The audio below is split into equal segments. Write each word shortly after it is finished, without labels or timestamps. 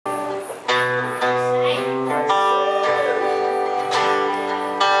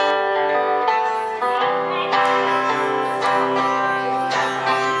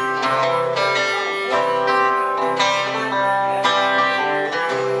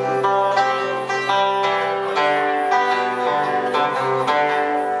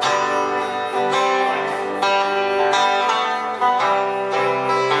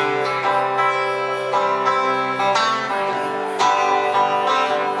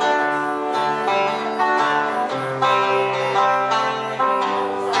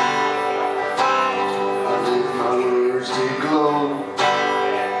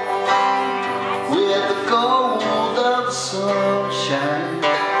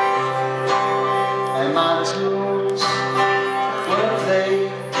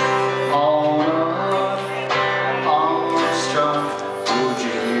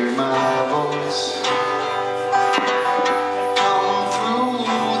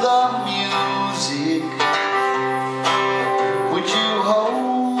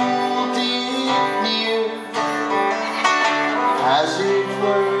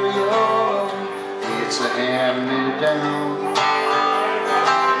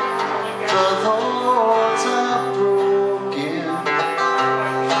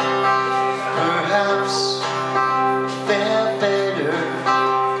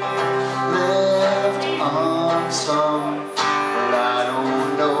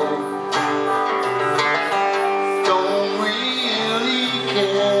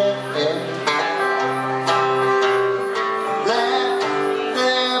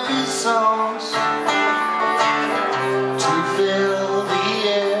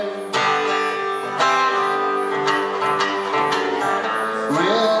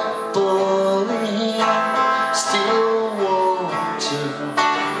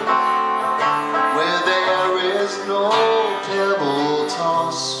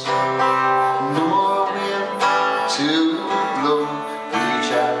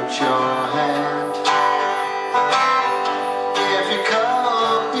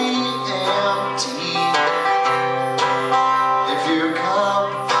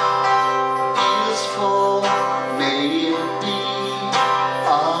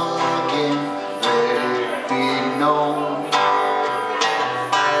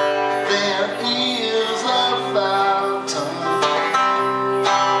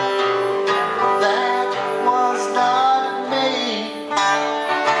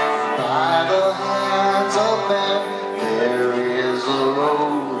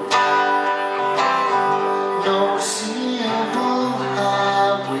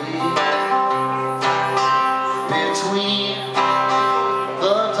between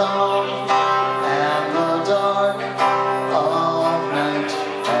the dawn and the dark of night.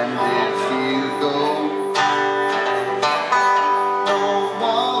 And if you go, no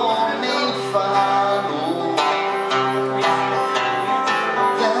one may follow.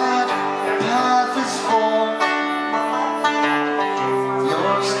 That path is for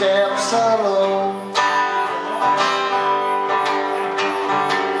your steps alone.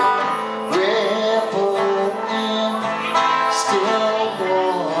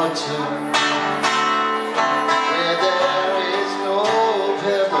 Where there is no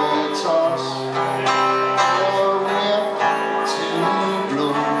pebble toss or wind to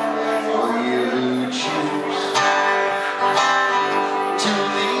blow for you to choose. To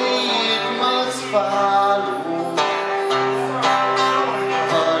lead must follow,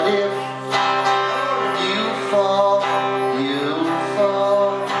 but if you fall, you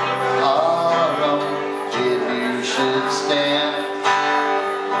fall alone. If you should stand,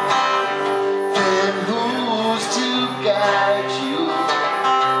 guide you.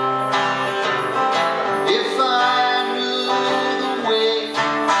 If I knew the way,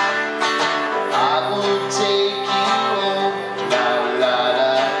 I would take you home. La la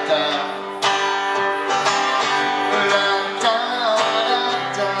da da, la da da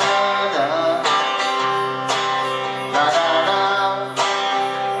da, la da da, la da da,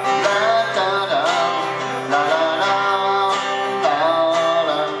 la da da, la la la la.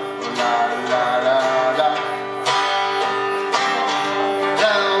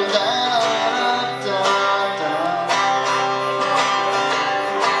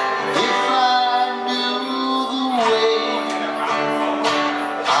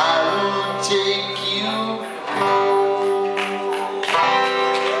 Take you home.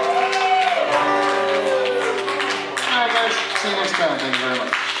 Alright guys, see you next time. Thank you very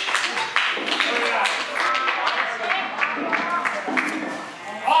much.